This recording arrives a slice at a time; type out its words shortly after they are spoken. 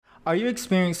Are you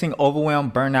experiencing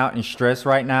overwhelm, burnout, and stress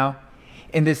right now?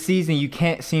 In this season, you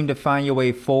can't seem to find your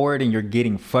way forward and you're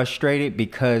getting frustrated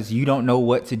because you don't know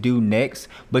what to do next,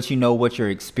 but you know what you're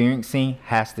experiencing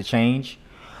has to change?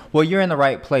 Well, you're in the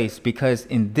right place because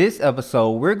in this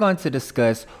episode, we're going to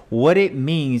discuss what it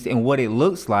means and what it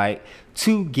looks like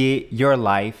to get your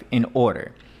life in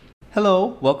order.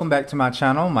 Hello, welcome back to my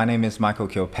channel. My name is Michael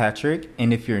Kilpatrick,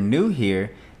 and if you're new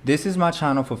here, this is my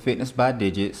channel for Fitness by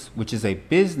Digits, which is a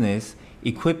business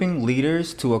equipping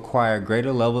leaders to acquire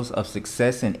greater levels of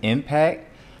success and impact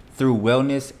through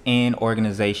wellness and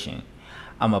organization.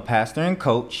 I'm a pastor and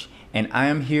coach, and I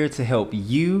am here to help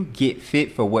you get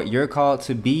fit for what you're called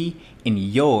to be in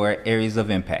your areas of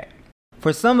impact.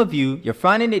 For some of you, you're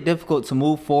finding it difficult to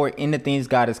move forward in the things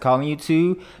God is calling you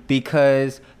to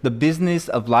because the business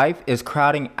of life is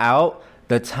crowding out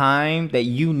the time that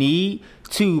you need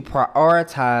to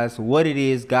prioritize what it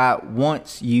is God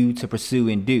wants you to pursue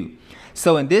and do.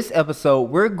 So in this episode,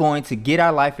 we're going to get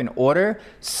our life in order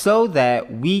so that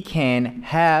we can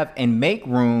have and make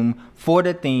room for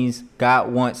the things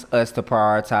God wants us to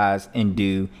prioritize and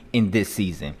do in this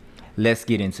season. Let's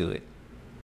get into it.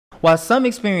 While some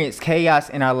experience chaos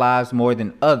in our lives more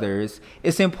than others,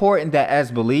 it's important that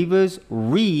as believers,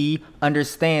 we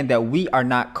understand that we are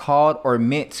not called or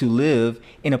meant to live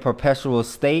in a perpetual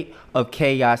state of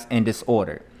chaos and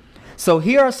disorder. So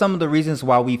here are some of the reasons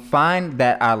why we find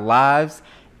that our lives,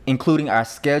 including our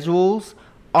schedules,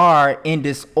 are in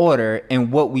disorder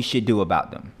and what we should do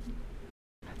about them.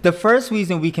 The first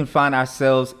reason we can find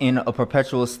ourselves in a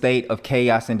perpetual state of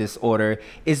chaos and disorder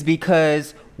is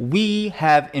because we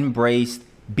have embraced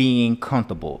being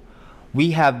comfortable.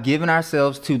 We have given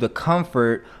ourselves to the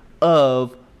comfort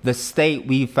of the state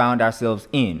we found ourselves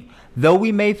in. Though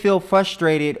we may feel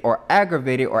frustrated or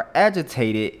aggravated or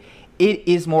agitated, it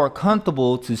is more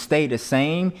comfortable to stay the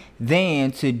same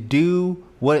than to do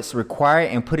what's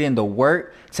required and put in the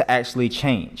work to actually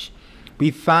change. We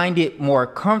find it more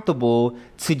comfortable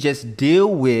to just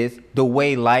deal with the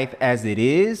way life as it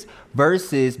is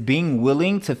versus being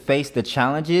willing to face the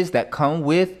challenges that come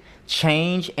with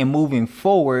change and moving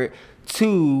forward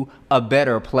to a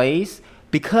better place,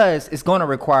 because it's going to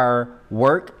require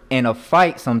work and a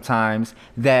fight sometimes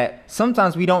that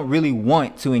sometimes we don't really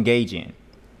want to engage in.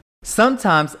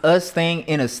 Sometimes us staying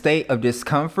in a state of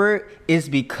discomfort is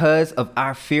because of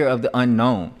our fear of the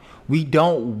unknown. We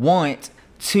don't want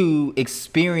to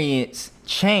experience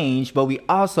change, but we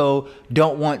also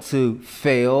don't want to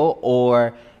fail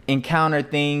or encounter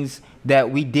things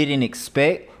that we didn't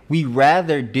expect. We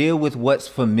rather deal with what's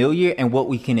familiar and what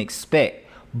we can expect.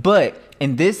 But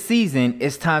in this season,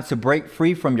 it's time to break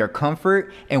free from your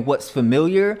comfort and what's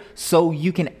familiar so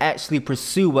you can actually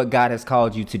pursue what God has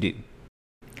called you to do.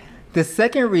 The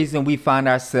second reason we find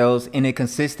ourselves in a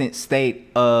consistent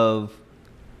state of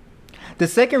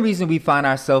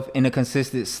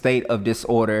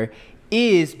disorder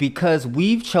is because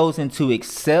we've chosen to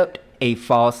accept a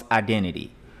false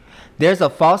identity. There's a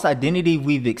false identity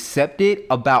we've accepted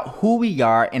about who we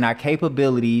are and our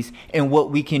capabilities and what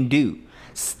we can do.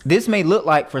 This may look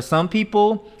like, for some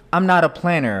people, I'm not a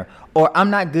planner, or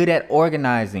I'm not good at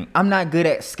organizing, I'm not good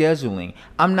at scheduling,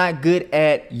 I'm not good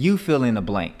at you fill in the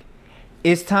blank.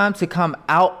 It's time to come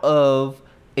out of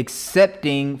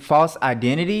accepting false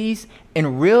identities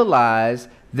and realize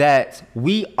that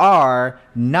we are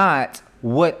not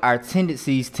what our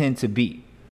tendencies tend to be.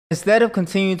 Instead of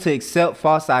continuing to accept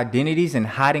false identities and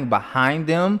hiding behind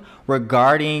them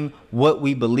regarding what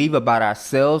we believe about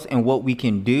ourselves and what we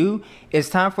can do, it's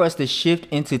time for us to shift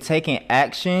into taking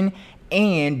action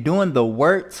and doing the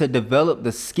work to develop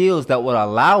the skills that will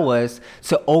allow us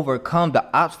to overcome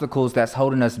the obstacles that's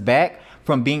holding us back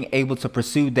from being able to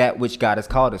pursue that which God has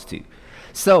called us to.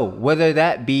 So whether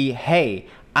that be, hey,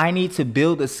 I need to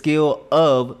build a skill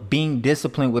of being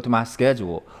disciplined with my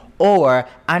schedule, or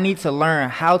I need to learn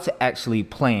how to actually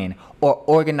plan or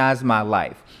organize my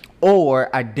life,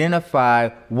 or identify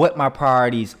what my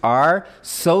priorities are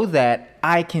so that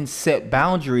I can set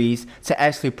boundaries to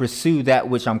actually pursue that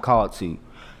which I'm called to.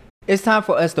 It's time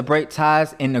for us to break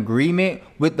ties in agreement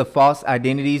with the false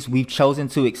identities we've chosen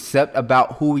to accept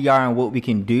about who we are and what we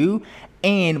can do,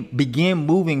 and begin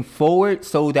moving forward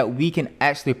so that we can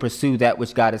actually pursue that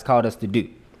which God has called us to do.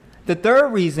 The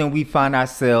third reason we find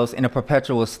ourselves in a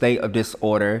perpetual state of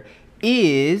disorder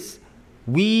is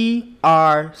we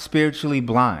are spiritually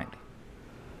blind.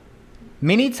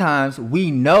 Many times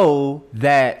we know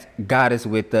that God is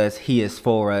with us, He is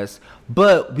for us,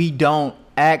 but we don't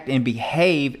act and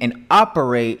behave and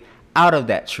operate out of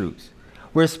that truth.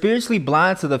 We're spiritually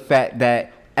blind to the fact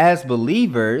that as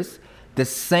believers, the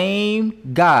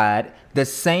same God the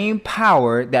same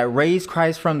power that raised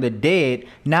Christ from the dead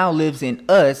now lives in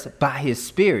us by his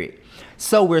Spirit.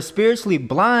 So we're spiritually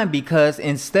blind because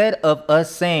instead of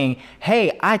us saying,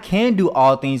 hey, I can do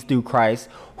all things through Christ,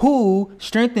 who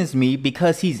strengthens me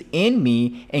because he's in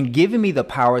me and giving me the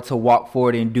power to walk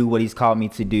forward and do what he's called me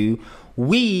to do,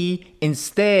 we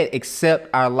instead accept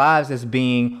our lives as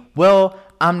being, well,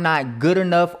 I'm not good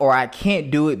enough, or I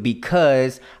can't do it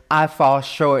because I fall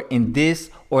short in this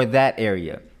or that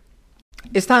area.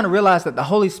 It's time to realize that the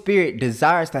Holy Spirit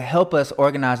desires to help us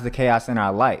organize the chaos in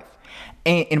our life.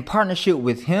 And in partnership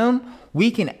with him,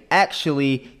 we can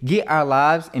actually get our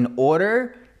lives in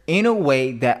order in a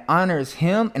way that honors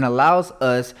him and allows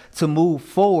us to move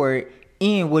forward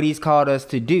in what he's called us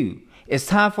to do. It's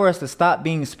time for us to stop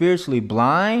being spiritually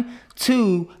blind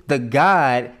to the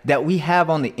God that we have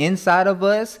on the inside of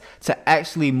us to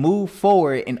actually move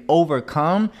forward and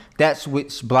overcome that's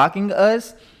what's blocking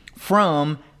us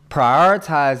from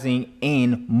prioritizing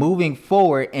and moving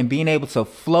forward and being able to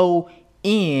flow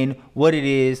in what it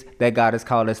is that God has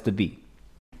called us to be.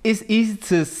 It's easy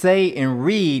to say and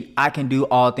read, I can do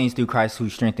all things through Christ who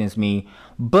strengthens me,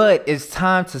 but it's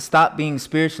time to stop being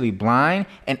spiritually blind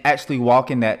and actually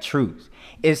walk in that truth.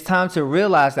 It's time to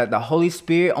realize that the Holy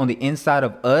Spirit on the inside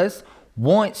of us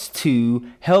wants to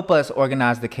help us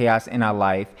organize the chaos in our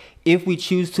life if we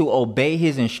choose to obey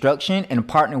his instruction and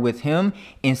partner with him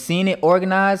in seeing it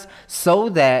organized so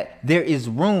that there is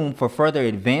room for further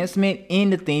advancement in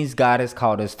the things God has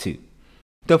called us to.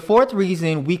 The fourth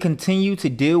reason we continue to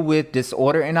deal with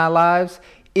disorder in our lives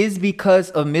is because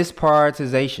of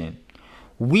misprioritization.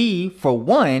 We, for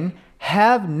one,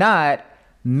 have not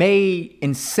made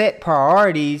and set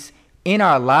priorities in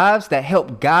our lives that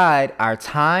help guide our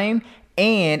time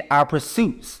and our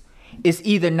pursuits. It's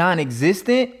either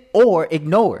non-existent or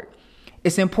ignored.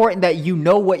 It's important that you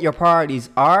know what your priorities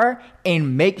are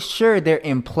and make sure they're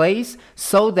in place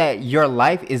so that your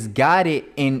life is guided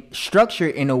and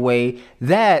structured in a way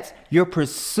that you're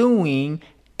pursuing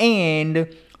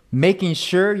and making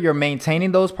sure you're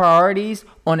maintaining those priorities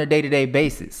on a day-to-day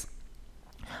basis.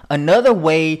 Another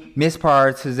way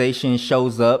misprioritization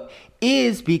shows up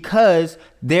is because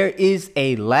there is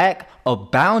a lack of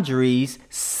boundaries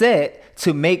set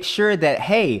to make sure that,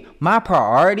 hey, my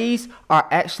priorities are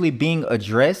actually being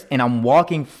addressed and I'm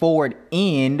walking forward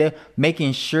in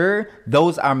making sure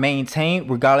those are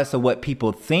maintained regardless of what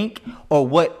people think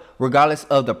or regardless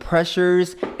of the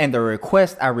pressures and the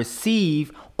requests I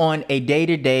receive on a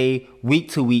day-to-day,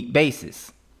 week-to-week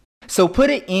basis. So put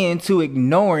it into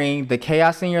ignoring the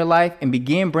chaos in your life and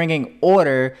begin bringing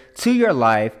order to your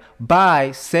life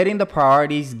by setting the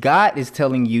priorities God is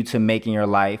telling you to make in your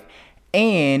life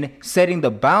and setting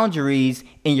the boundaries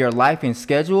in your life and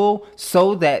schedule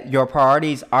so that your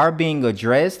priorities are being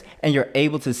addressed and you're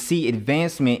able to see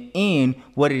advancement in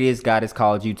what it is God has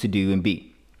called you to do and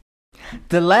be.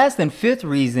 The last and fifth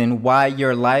reason why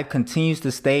your life continues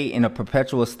to stay in a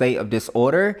perpetual state of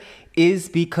disorder is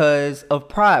because of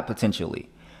pride, potentially.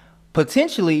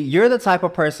 Potentially, you're the type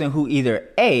of person who either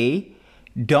A,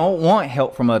 don't want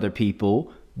help from other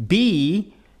people,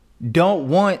 B, don't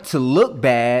want to look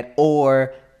bad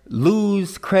or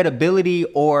lose credibility,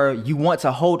 or you want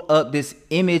to hold up this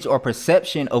image or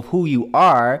perception of who you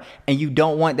are and you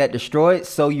don't want that destroyed,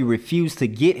 so you refuse to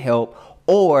get help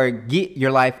or get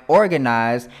your life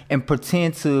organized and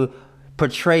pretend to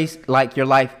portray like your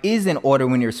life is in order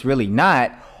when it's really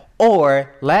not.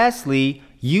 Or lastly,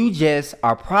 you just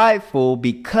are prideful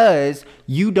because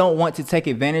you don't want to take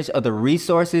advantage of the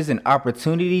resources and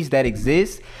opportunities that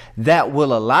exist that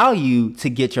will allow you to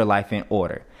get your life in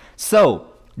order. So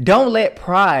don't let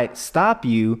pride stop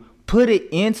you. Put it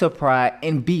into pride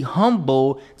and be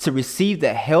humble to receive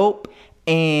the help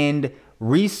and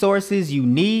resources you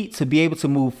need to be able to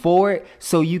move forward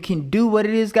so you can do what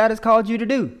it is God has called you to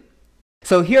do.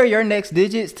 So here are your next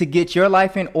digits to get your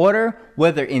life in order,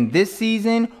 whether in this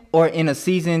season or in a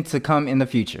season to come in the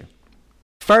future.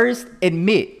 First,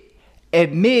 admit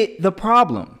the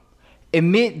problem.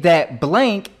 Admit that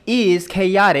blank is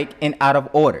chaotic and out of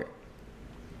order.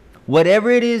 Whatever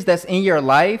it is that's in your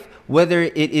life, whether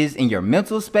it is in your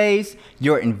mental space,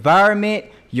 your environment,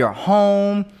 your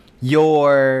home,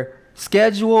 your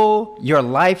schedule, your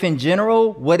life in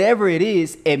general, whatever it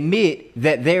is, admit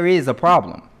that there is a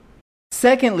problem.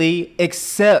 Secondly,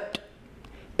 accept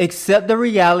the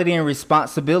reality and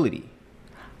responsibility.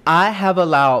 I have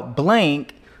allowed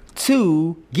blank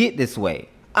to get this way.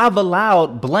 I've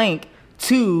allowed blank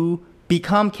to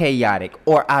become chaotic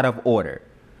or out of order.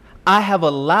 I have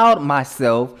allowed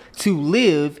myself to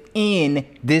live in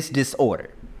this disorder.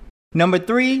 Number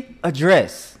 3,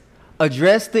 address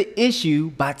the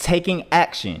issue by taking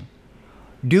action.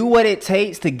 Do what it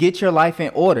takes to get your life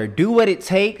in order. Do what it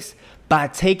takes by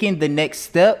taking the next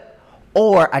step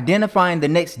or identifying the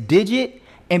next digit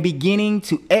and beginning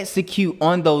to execute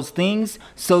on those things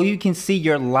so you can see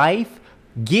your life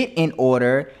get in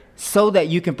order so that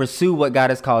you can pursue what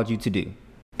God has called you to do.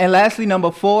 And lastly,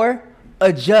 number 4,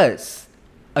 adjust.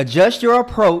 Adjust your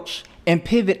approach and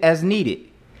pivot as needed.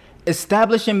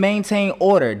 Establish and maintain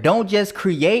order. Don't just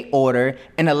create order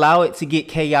and allow it to get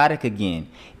chaotic again.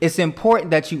 It's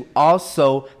important that you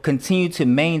also continue to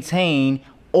maintain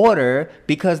order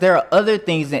because there are other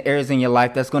things and areas in your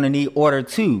life that's going to need order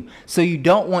too. So you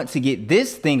don't want to get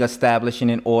this thing established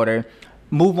and in order,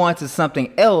 move on to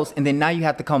something else, and then now you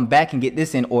have to come back and get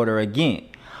this in order again.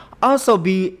 Also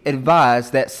be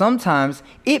advised that sometimes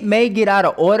it may get out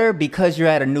of order because you're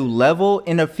at a new level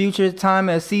in a future time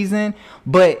or season,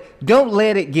 but don't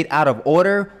let it get out of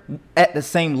order at the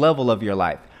same level of your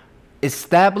life.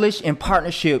 Establish in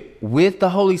partnership with the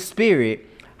Holy Spirit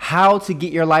how to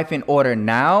get your life in order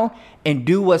now and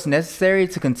do what's necessary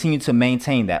to continue to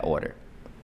maintain that order.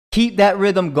 Keep that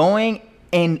rhythm going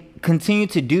and continue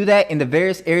to do that in the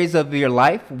various areas of your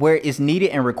life where it's needed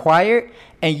and required,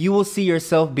 and you will see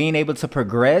yourself being able to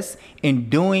progress in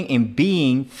doing and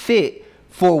being fit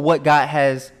for what God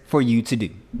has for you to do.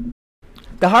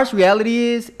 The harsh reality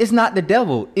is, it's not the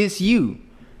devil, it's you.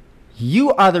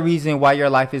 You are the reason why your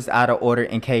life is out of order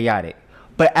and chaotic.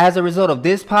 But as a result of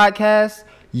this podcast,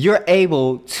 you're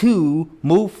able to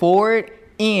move forward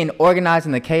in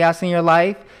organizing the chaos in your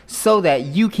life so that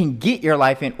you can get your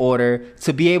life in order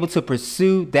to be able to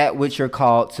pursue that which you're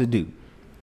called to do.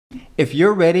 If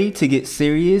you're ready to get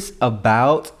serious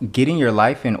about getting your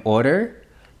life in order,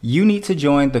 you need to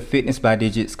join the Fitness by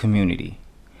Digits community.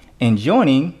 And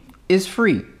joining is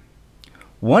free.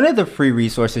 One of the free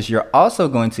resources you're also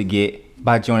going to get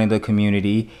by joining the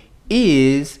community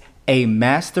is a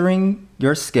Mastering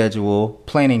Your Schedule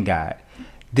planning guide.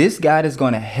 This guide is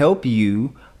going to help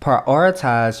you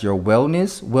prioritize your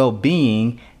wellness,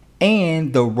 well-being,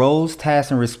 and the roles,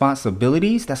 tasks, and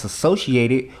responsibilities that's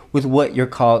associated with what you're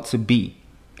called to be.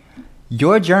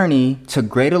 Your journey to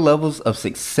greater levels of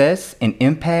success and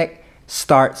impact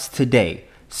starts today.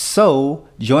 So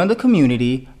join the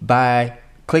community by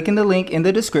clicking the link in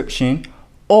the description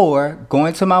or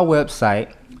going to my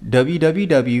website,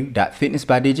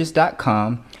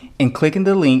 www.fitnessbydigits.com, and clicking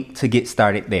the link to get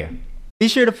started there. Be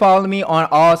sure to follow me on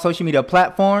all social media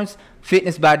platforms,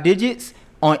 Fitness by Digits,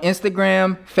 on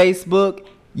Instagram, Facebook,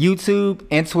 YouTube,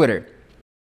 and Twitter.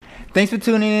 Thanks for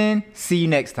tuning in. See you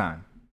next time.